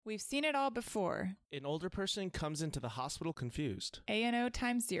We've seen it all before. An older person comes into the hospital confused. ANO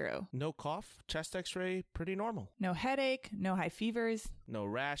times 0. No cough, chest x-ray, pretty normal. No headache, no high fevers, No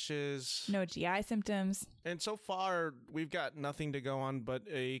rashes. no GI symptoms. And so far, we've got nothing to go on but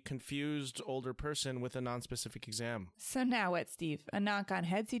a confused older person with a nonspecific exam. So now what, Steve? A knock-on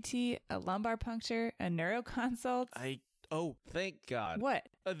head CT, a lumbar puncture, a neuroconsult? Oh, thank God. What?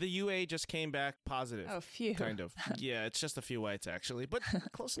 The UA just came back positive. Oh, phew. Kind of. Yeah, it's just a few whites, actually, but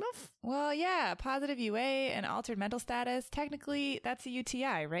close enough. Well, yeah, positive UA and altered mental status. Technically, that's a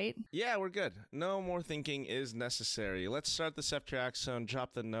UTI, right? Yeah, we're good. No more thinking is necessary. Let's start the ceftriaxone,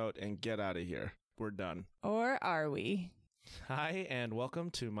 drop the note, and get out of here. We're done. Or are we? Hi, and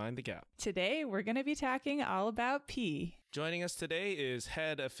welcome to Mind the Gap. Today, we're going to be talking all about pee. Joining us today is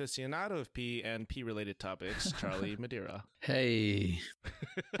head aficionado of pee and pee-related topics, Charlie Madeira. Hey.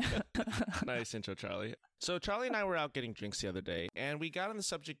 Nice intro, Charlie. So Charlie and I were out getting drinks the other day, and we got on the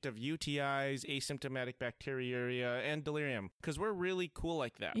subject of UTIs, asymptomatic bacteriuria, and delirium, because we're really cool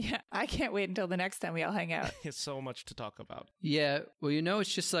like that. Yeah, I can't wait until the next time we all hang out. It's so much to talk about. Yeah, well,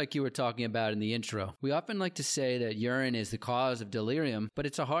 it's just like you were talking about in the intro. We often like to say that urine is the cause of delirium, but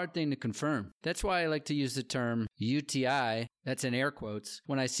it's a hard thing to confirm. That's why I like to use the term UTI, that's in air quotes,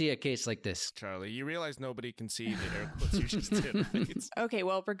 when I see a case like this. Charlie, you realize nobody can see the air quotes you just did, right? Okay,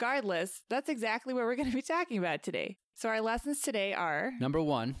 well, regardless, that's exactly what we're going to be talking about today. So our lessons today are... Number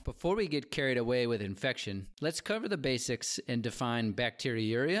 1, before we get carried away with infection, let's cover the basics and define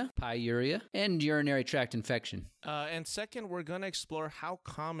bacteriuria, pyuria, and urinary tract infection. And second, we're going to explore how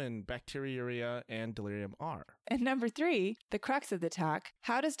common bacteriuria and delirium are. And number 3, the crux of the talk,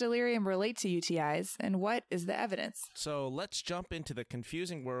 how does delirium relate to UTIs, and what is the evidence? So let's jump into the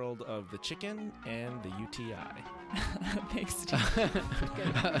confusing world of the chicken and the UTI. Thanks, Steve.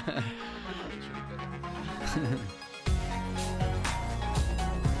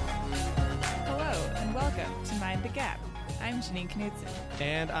 Hello, and welcome to Mind the Gap. I'm Janine Knudsen.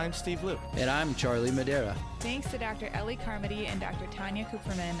 And I'm Steve Liu. And I'm Charlie Madeira. Thanks to Dr. Ellie Carmody and Dr. Tanya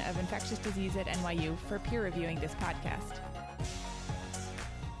Kupferman of Infectious Disease at NYU for peer reviewing this podcast.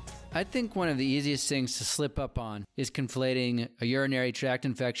 I think one of the easiest things to slip up on is conflating a urinary tract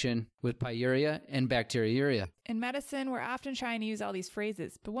infection with pyuria and bacteriuria. In medicine, we're often trying to use all these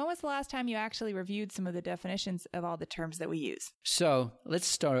phrases, but when was the last time you actually reviewed some of the definitions of all the terms that we use? So let's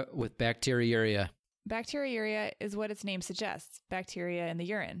start with bacteriuria. Bacteriuria is what its name suggests, bacteria in the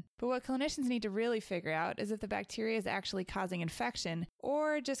urine. But what clinicians need to really figure out is if the bacteria is actually causing infection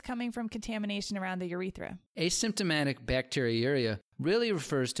or just coming from contamination around the urethra. Asymptomatic bacteriuria really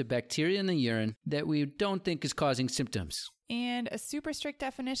refers to bacteria in the urine that we don't think is causing symptoms. And a super strict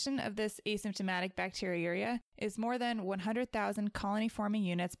definition of this asymptomatic bacteriuria is more than 100,000 colony-forming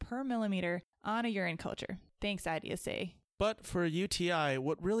units per millimeter on a urine culture. Thanks, IDSA. But for a UTI,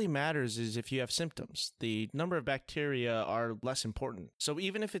 what really matters is if you have symptoms. The number of bacteria are less important. So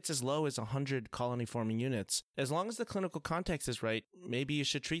even if it's as low as 100 colony-forming units, as long as the clinical context is right, maybe you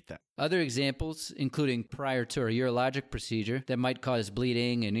should treat that. Other examples, including prior to a urologic procedure that might cause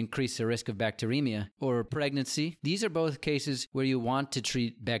bleeding and increase the risk of bacteremia, or pregnancy, these are both cases where you want to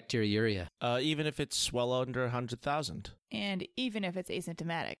treat bacteriuria. Even if it's well under 100,000. And even if it's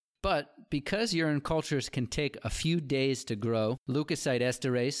asymptomatic. But because urine cultures can take a few days to grow, leukocyte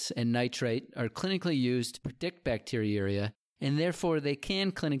esterase and nitrate are clinically used to predict bacteriuria, and therefore they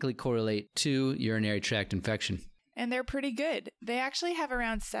can clinically correlate to urinary tract infection. And they're pretty good. They actually have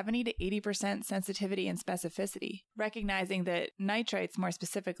around 70 to 80% sensitivity and specificity, recognizing that nitrates more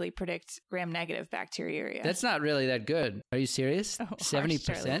specifically predict gram-negative bacteriuria. That's not really that good. Are you serious? Oh,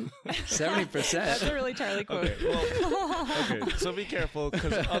 70%? 70%? That's a really Charlie quote. Okay, so be careful,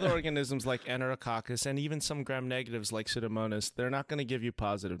 because other organisms like Enterococcus and even some gram-negatives like Pseudomonas, they're not going to give you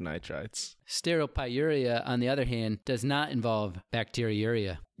positive nitrites. Sterile pyuria, on the other hand, does not involve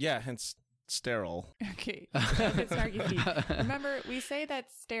bacteriuria. Yeah, hence sterile. Okay, snarky Steve. Remember, we say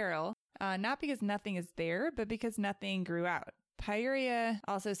that's sterile, not because nothing is there, but because nothing grew out. Pyuria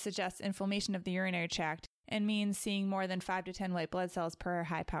also suggests inflammation of the urinary tract and means seeing more than 5 to 10 white blood cells per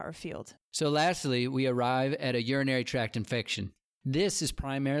high-power field. So lastly, we arrive at a urinary tract infection. This is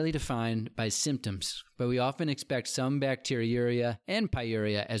primarily defined by symptoms, but we often expect some bacteriuria and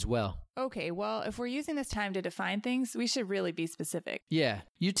pyuria as well. Okay, well, if we're using this time to define things, we should really be specific. Yeah,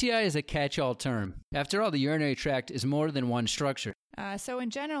 UTI is a catch-all term. After all, the urinary tract is more than one structure. So in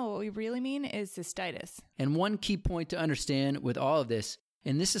general, what we really mean is cystitis. And one key point to understand with all of this,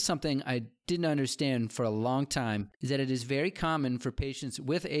 and this is something I didn't understand for a long time, is that it is very common for patients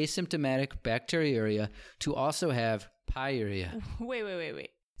with asymptomatic bacteriuria to also have pyuria. Wait.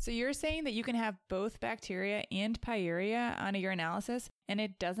 So you're saying that you can have both bacteria and pyuria on a urinalysis, and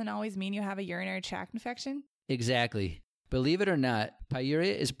it doesn't always mean you have a urinary tract infection? Exactly. Believe it or not,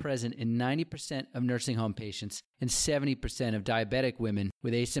 pyuria is present in 90% of nursing home patients and 70% of diabetic women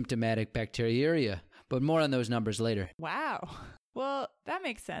with asymptomatic bacteriuria. But more on those numbers later. Wow. Well, that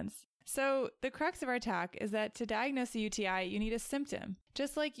makes sense. So the crux of our talk is that to diagnose a UTI, you need a symptom.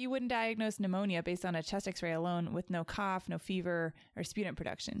 Just like you wouldn't diagnose pneumonia based on a chest x-ray alone with no cough, no fever, or sputum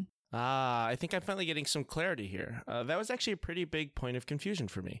production. I think I'm finally getting some clarity here. That was actually a pretty big point of confusion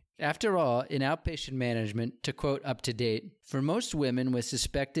for me. After all, in outpatient management, to quote Up to Date, for most women with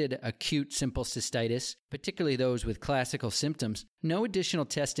suspected acute simple cystitis, particularly those with classical symptoms, no additional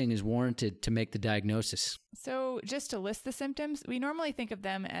testing is warranted to make the diagnosis. So just to list the symptoms, we normally think of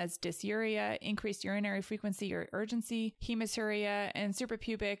them as dysuria, increased urinary frequency or urgency, hematuria, and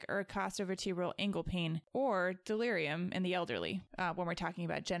suprapubic or costovertebral angle pain, or delirium in the elderly when we're talking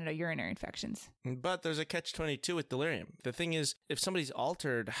about genitourinary infections. But there's a catch-22 with delirium. The thing is, if somebody's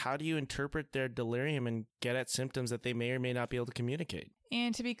altered, how do you interpret their delirium and get at symptoms that they may or may not be able to communicate?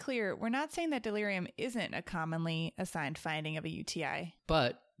 And to be clear, we're not saying that delirium isn't a commonly assigned finding of a UTI.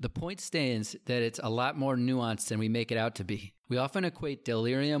 But the point stands that it's a lot more nuanced than we make it out to be. We often equate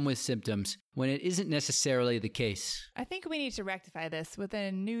delirium with symptoms when it isn't necessarily the case. I think we need to rectify this with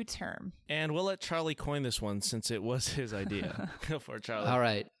a new term. And we'll let Charlie coin this one since it was his idea. Go for it, Charlie. All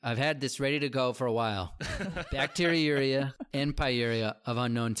right, I've had this ready to go for a while. Bacteriuria and pyuria of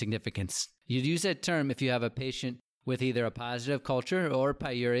unknown significance. You'd use that term if you have a patient with either a positive culture or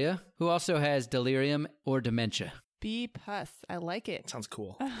pyuria who also has delirium or dementia. B-pus. I like it. Sounds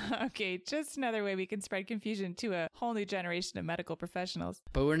cool. Okay, just another way we can spread confusion to a whole new generation of medical professionals.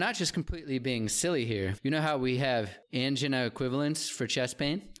 But we're not just completely being silly here. You know how we have angina equivalents for chest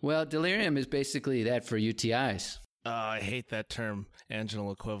pain? Well, delirium is basically that for UTIs. I hate that term,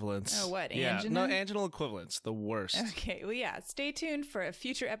 anginal equivalence. Oh, what, Yeah, angina? no, anginal equivalence, the worst. Okay, well, yeah, stay tuned for a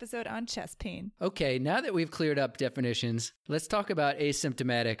future episode on chest pain. Okay, now that we've cleared up definitions, let's talk about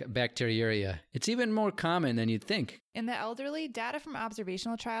asymptomatic bacteriuria. It's even more common than you'd think. In the elderly, data from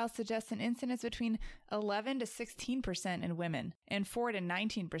observational trials suggests an incidence between 11 to 16% in women and 4 to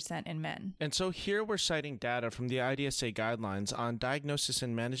 19% in men. And so here we're citing data from the IDSA guidelines on diagnosis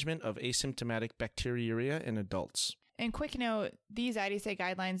and management of asymptomatic bacteriuria in adults. And quick note, these IDSA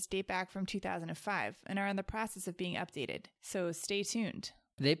guidelines date back from 2005 and are in the process of being updated, so stay tuned.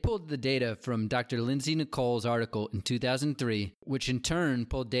 They pulled the data from Dr. Lindsay Nicole's article in 2003, which in turn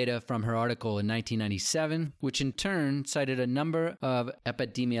pulled data from her article in 1997, which in turn cited a number of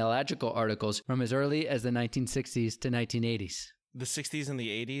epidemiological articles from as early as the 1960s to 1980s. The 60s and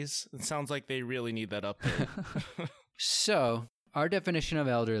the 80s? It sounds like they really need that update. So, our definition of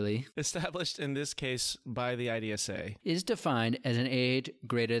elderly, established in this case by the IDSA, is defined as an age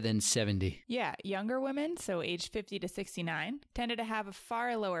greater than 70. Yeah, younger women, so age 50 to 69, tended to have a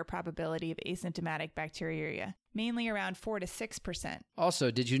far lower probability of asymptomatic bacteriuria, mainly around 4 to 6%.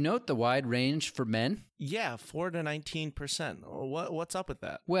 Also, did you note the wide range for men? Yeah, 4 to 19%. What's up with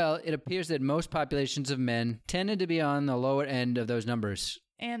that? Well, it appears that most populations of men tended to be on the lower end of those numbers.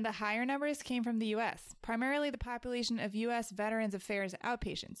 And the higher numbers came from the U.S., primarily the population of U.S. Veterans Affairs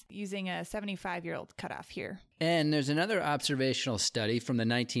outpatients, using a 75-year-old cutoff here. And there's another observational study from the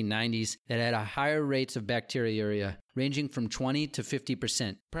 1990s that had a higher rates of bacteriuria, ranging from 20 to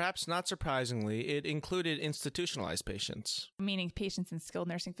 50%. Perhaps not surprisingly, it included institutionalized patients. Meaning patients in skilled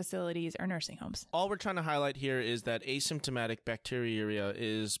nursing facilities or nursing homes. All we're trying to highlight here is that asymptomatic bacteriuria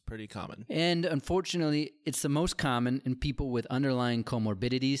is pretty common. And unfortunately, it's the most common in people with underlying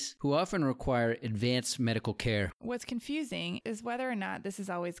comorbidities who often require advanced medical care. What's confusing is whether or not this is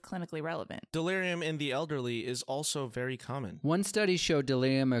always clinically relevant. Delirium in the elderly is also very common. One study showed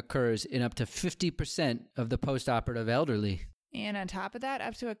delirium occurs in up to 50% of the postoperative elderly. And on top of that,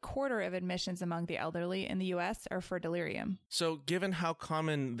 up to a quarter of admissions among the elderly in the U.S. are for delirium. So given how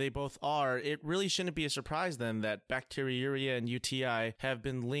common they both are, it really shouldn't be a surprise then that bacteriuria and UTI have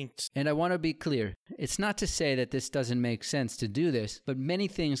been linked. And I want to be clear, it's not to say that this doesn't make sense to do this, but many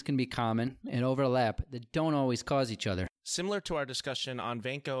things can be common and overlap that don't always cause each other. Similar to our discussion on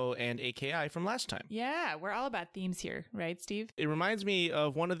Vanco and AKI from last time. Yeah, we're all about themes here, right, Steve? It reminds me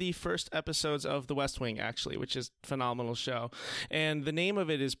of one of the first episodes of The West Wing, actually, which is a phenomenal show. And the name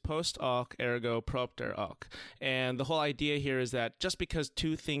of it is Post hoc ergo propter hoc. And the whole idea here is that just because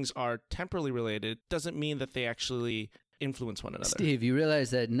two things are temporally related doesn't mean that they actually influence one another. Steve, you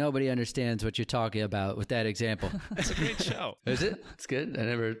realize that nobody understands what you're talking about with that example. That's a great show. Is it? It's good. I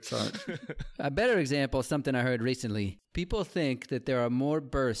never saw it. A better example is something I heard recently. People think that there are more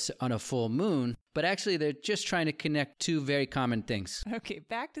births on a full moon, but actually they're just trying to connect two very common things. Okay,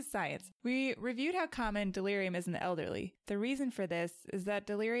 back to science. We reviewed how common delirium is in the elderly. The reason for this is that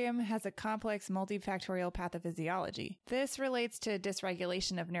delirium has a complex multifactorial pathophysiology. This relates to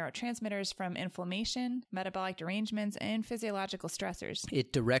dysregulation of neurotransmitters from inflammation, metabolic derangements, and physiological stressors.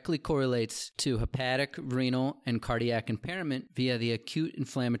 It directly correlates to hepatic, renal, and cardiac impairment via the acute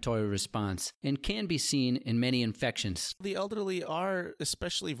inflammatory response and can be seen in many infections. The elderly are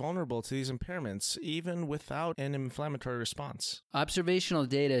especially vulnerable to these impairments, even without an inflammatory response. Observational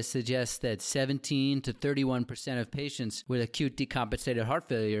data suggests that 17 to 31% of patients with acute decompensated heart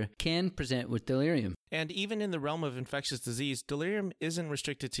failure can present with delirium. And even in the realm of infectious disease, delirium isn't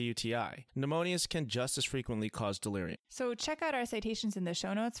restricted to UTI. Pneumonias can just as frequently cause delirium. So check out our citations in the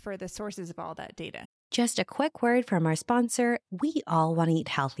show notes for the sources of all that data. Just a quick word from our sponsor. We all want to eat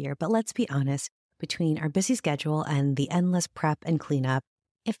healthier, but let's be honest, between our busy schedule and the endless prep and cleanup,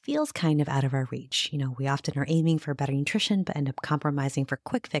 it feels kind of out of our reach. We often are aiming for better nutrition, but end up compromising for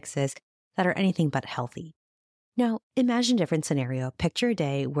quick fixes that are anything but healthy. Now, imagine a different scenario. Picture a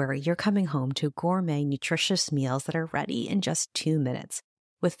day where you're coming home to gourmet, nutritious meals that are ready in just 2 minutes.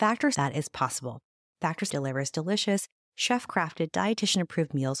 With Factor, that is possible. Factor delivers delicious, chef-crafted,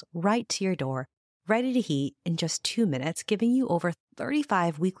 dietitian-approved meals right to your door, ready to heat in just 2 minutes, giving you over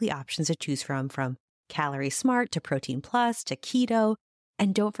 35 weekly options to choose from Calorie Smart to Protein Plus to Keto.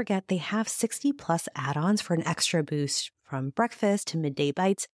 And don't forget, they have 60 plus add-ons for an extra boost, from breakfast to midday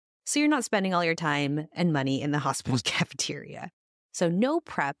bites, so you're not spending all your time and money in the hospital's cafeteria. So no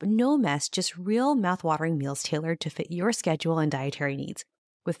prep, no mess, just real mouth-watering meals tailored to fit your schedule and dietary needs.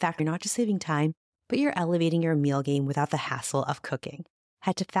 With Factor, you're not just saving time, but you're elevating your meal game without the hassle of cooking.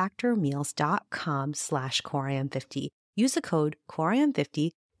 Head to factormeals.com/CoreIam50. Use the code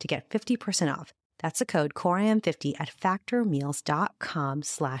CoreIam50 to get 50% off. That's the code CoreIam50 at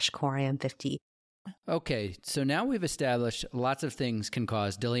factormeals.com/CoreIam50. Okay, so now we've established lots of things can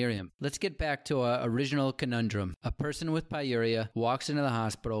cause delirium. Let's get back to our original conundrum. A person with pyuria walks into the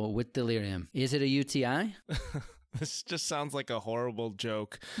hospital with delirium. Is it a UTI? This just sounds like a horrible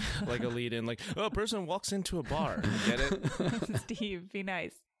joke, like a lead-in, like, a person walks into a bar. Get it? Steve, be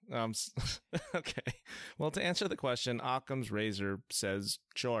nice. Okay. Well, to answer the question, Occam's razor says,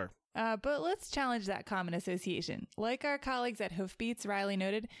 sure. But let's challenge that common association. Like our colleagues at Hoofbeats, Riley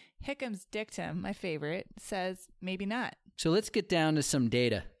noted, Hickham's dictum, my favorite, says maybe not. So let's get down to some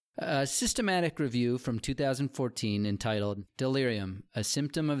data. A systematic review from 2014 entitled Delirium, a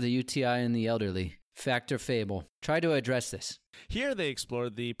Symptom of the UTI in the Elderly, Factor Fable, tried to address this. Here they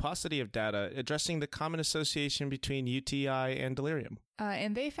explored the paucity of data addressing the common association between UTI and delirium.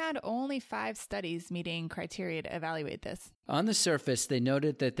 And they found only 5 studies meeting criteria to evaluate this. On the surface, they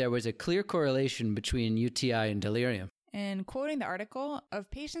noted that there was a clear correlation between UTI and delirium. And quoting the article,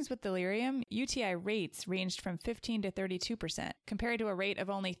 of patients with delirium, UTI rates ranged from 15 to 32%, compared to a rate of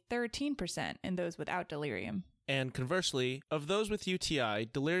only 13% in those without delirium. And conversely, of those with UTI,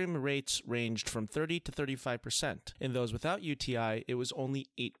 delirium rates ranged from 30 to 35%. In those without UTI, it was only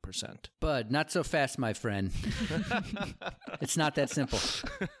 8%. Bud, not so fast, my friend. It's not that simple.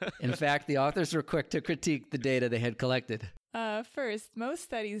 In fact, the authors were quick to critique the data they had collected. First, most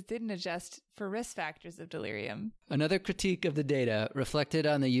studies didn't adjust for risk factors of delirium. Another critique of the data reflected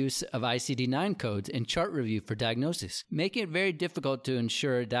on the use of ICD-9 codes in chart review for diagnosis, making it very difficult to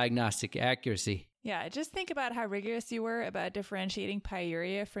ensure diagnostic accuracy. Yeah, just think about how rigorous you were about differentiating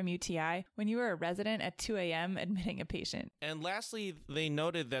pyuria from UTI when you were a resident at 2 a.m. admitting a patient. And lastly, they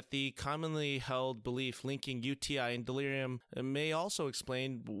noted that the commonly held belief linking UTI and delirium may also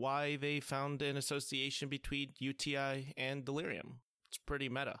explain why they found an association between UTI and delirium. It's pretty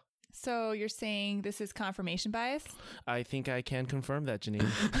meta. So you're saying this is confirmation bias? I think I can confirm that, Janine.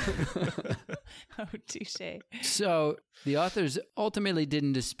 Oh, touche. So the authors ultimately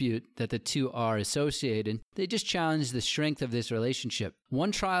didn't dispute that the two are associated. They just challenged the strength of this relationship.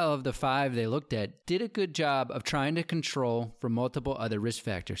 One trial of the 5 they looked at did a good job of trying to control for multiple other risk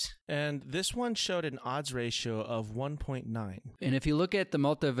factors. And this one showed an odds ratio of 1.9. And if you look at the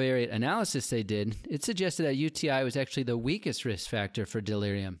multivariate analysis they did, it suggested that UTI was actually the weakest risk factor for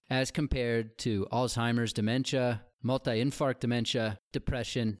delirium, as compared to Alzheimer's, dementia, multi-infarct dementia,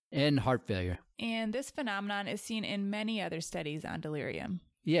 depression, and heart failure. And this phenomenon is seen in many other studies on delirium.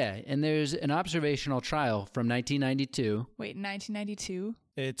 Yeah, and there's an observational trial from 1992. Wait, 1992?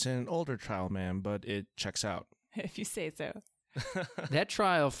 It's an older trial, ma'am, but it checks out. If you say so. That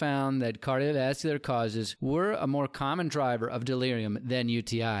trial found that cardiovascular causes were a more common driver of delirium than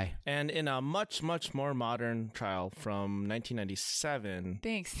UTI. And in a much, much more modern trial from 1997,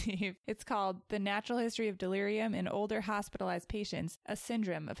 Thanks, Steve. It's called The Natural History of Delirium in Older Hospitalized Patients, a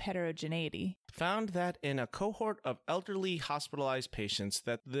Syndrome of Heterogeneity. found that in a cohort of elderly hospitalized patients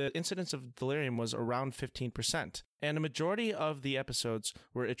that the incidence of delirium was around 15%, and a majority of the episodes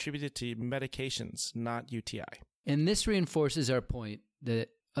were attributed to medications, not UTI. And this reinforces our point that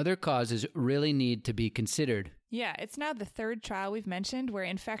other causes really need to be considered. Yeah, it's now the third trial we've mentioned where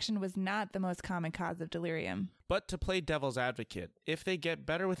infection was not the most common cause of delirium. But to play devil's advocate, if they get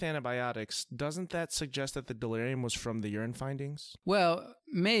better with antibiotics, doesn't that suggest that the delirium was from the urine findings? Well,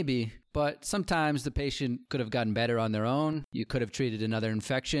 maybe, but sometimes the patient could have gotten better on their own. You could have treated another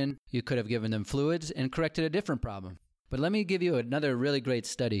infection. You could have given them fluids and corrected a different problem. But let me give you another really great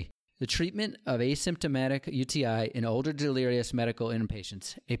study. The treatment of asymptomatic UTI in older delirious medical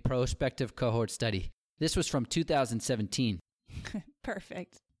inpatients, a prospective cohort study. This was from 2017.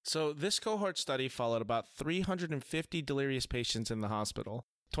 Perfect. So this cohort study followed about 350 delirious patients in the hospital.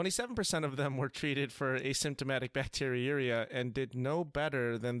 27% of them were treated for asymptomatic bacteriuria and did no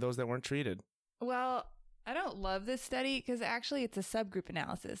better than those that weren't treated. Well, I don't love this study because actually it's a subgroup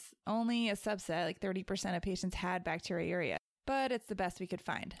analysis. Only a subset, like 30% of patients had bacteriuria. But it's the best we could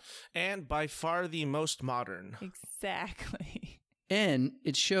find. And by far the most modern. Exactly. And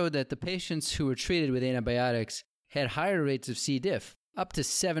it showed that the patients who were treated with antibiotics had higher rates of C. diff, up to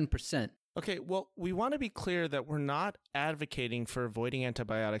 7%. Okay, well, we want to be clear that we're not advocating for avoiding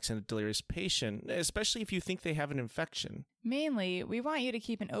antibiotics in a delirious patient, especially if you think they have an infection. Mainly, we want you to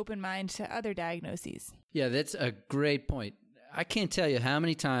keep an open mind to other diagnoses. Yeah, that's a great point. I can't tell you how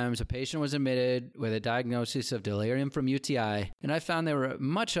many times a patient was admitted with a diagnosis of delirium from UTI, and I found there were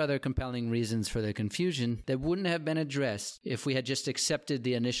much other compelling reasons for the confusion that wouldn't have been addressed if we had just accepted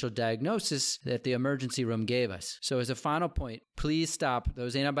the initial diagnosis that the emergency room gave us. So as a final point, please stop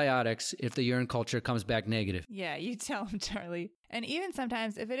those antibiotics if the urine culture comes back negative. Yeah, you tell them, Charlie. And even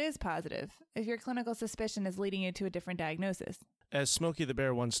sometimes if it is positive, if your clinical suspicion is leading you to a different diagnosis. As Smokey the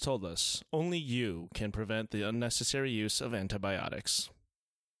Bear once told us, only you can prevent the unnecessary use of antibiotics.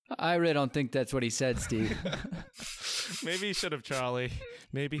 I really don't think that's what he said, Steve. Maybe he should have, Charlie.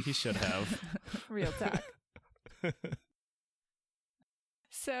 Maybe he should have. Real talk.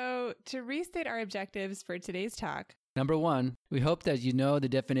 So, to restate our objectives for today's talk, Number 1, we hope that you know the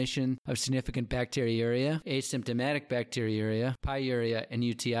definition of significant bacteriuria, asymptomatic bacteriuria, pyuria, and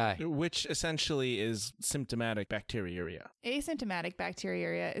UTI. Which essentially is symptomatic bacteriuria. asymptomatic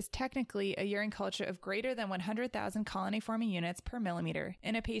bacteriuria is technically a urine culture of greater than 100,000 colony-forming units per millimeter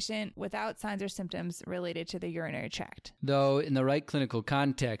in a patient without signs or symptoms related to the urinary tract. Though in the right clinical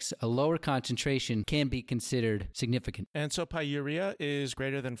context, a lower concentration can be considered significant. And so pyuria is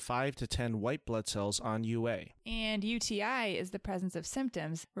greater than 5 to 10 white blood cells on UA. And UTI is the presence of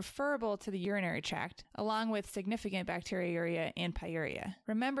symptoms referable to the urinary tract, along with significant bacteriuria and pyuria.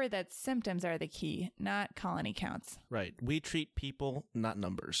 Remember that symptoms are the key, not colony counts. Right. We treat people, not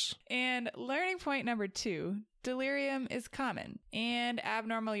numbers. And learning point number 2, delirium is common, and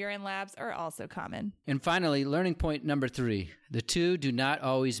abnormal urine labs are also common. And finally, learning point number 3, the two do not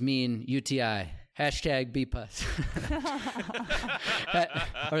always mean UTI. Hashtag BPUS.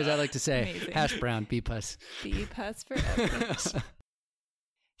 Or as I like to say, Amazing. hash brown BPUS. BPUS forever.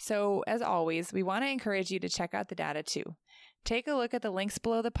 So, as always, we want to encourage you to check out the data too. Take a look at the links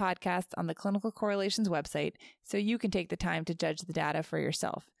below the podcast on the Clinical Correlations website so you can take the time to judge the data for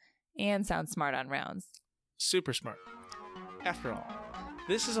yourself and sound smart on rounds. Super smart. After all,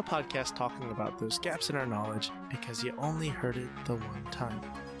 this is a podcast talking about those gaps in our knowledge because you only heard it the one time.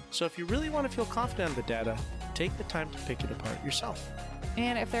 So if you really want to feel confident in the data, take the time to pick it apart yourself.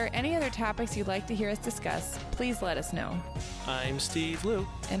 And if there are any other topics you'd like to hear us discuss, please let us know. I'm Steve Liu.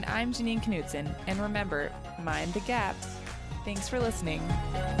 And I'm Janine Knutson. And remember, mind the gaps. Thanks for listening.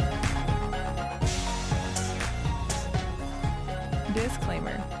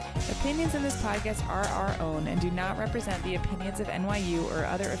 Disclaimer. Opinions in this podcast are our own and do not represent the opinions of NYU or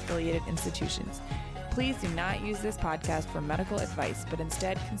other affiliated institutions. Please do not use this podcast for medical advice, but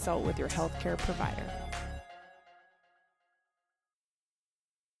instead consult with your healthcare provider.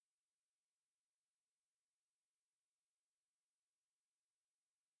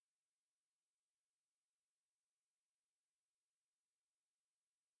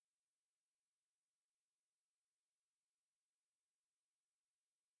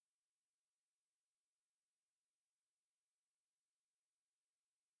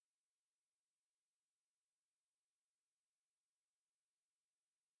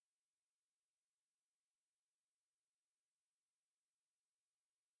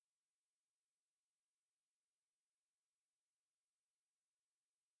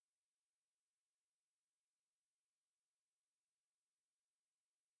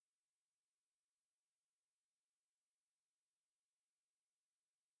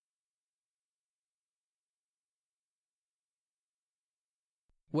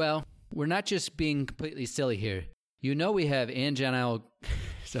 Well, we're not just being completely silly here. You know we have angina.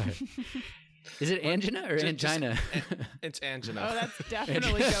 Sorry. Is it angina or angina? It's angina. Oh, that's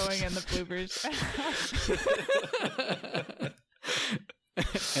definitely going in the bloopers.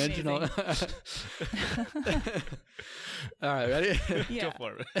 Angina. All right, ready? Yeah. Go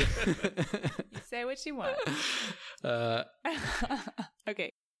for it. Say what you want.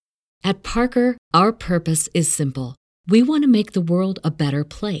 Okay. At Parker, our purpose is simple. We want to make the world a better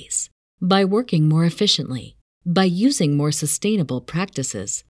place by working more efficiently, by using more sustainable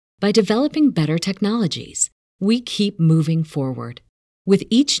practices, by developing better technologies. We keep moving forward. With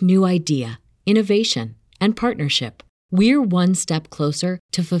each new idea, innovation, and partnership, we're one step closer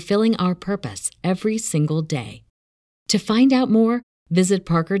to fulfilling our purpose every single day. To find out more, visit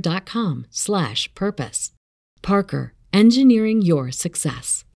parker.com/purpose. Parker, engineering your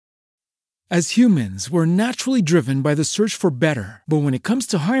success. As humans, we're naturally driven by the search for better. But when it comes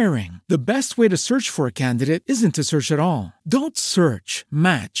to hiring, the best way to search for a candidate isn't to search at all. Don't search,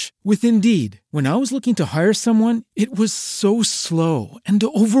 match with Indeed. When I was looking to hire someone, it was so slow and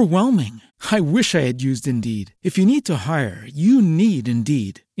overwhelming. I wish I had used Indeed. If you need to hire, you need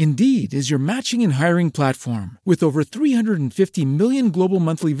Indeed. Indeed is your matching and hiring platform with over 350 million global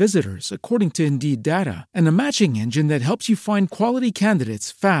monthly visitors, according to Indeed data, and a matching engine that helps you find quality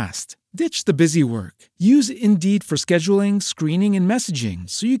candidates fast. Ditch the busy work. Use Indeed for scheduling, screening, and messaging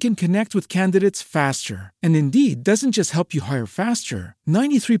so you can connect with candidates faster. And Indeed doesn't just help you hire faster.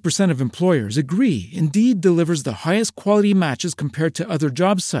 93% of employers agree Indeed delivers the highest quality matches compared to other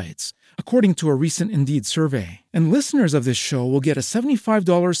job sites, according to a recent Indeed survey. And listeners of this show will get a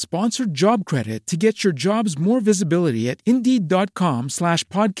 $75 sponsored job credit to get your jobs more visibility at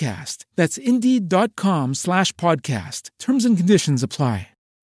Indeed.com/podcast. That's Indeed.com/podcast. Terms and conditions apply.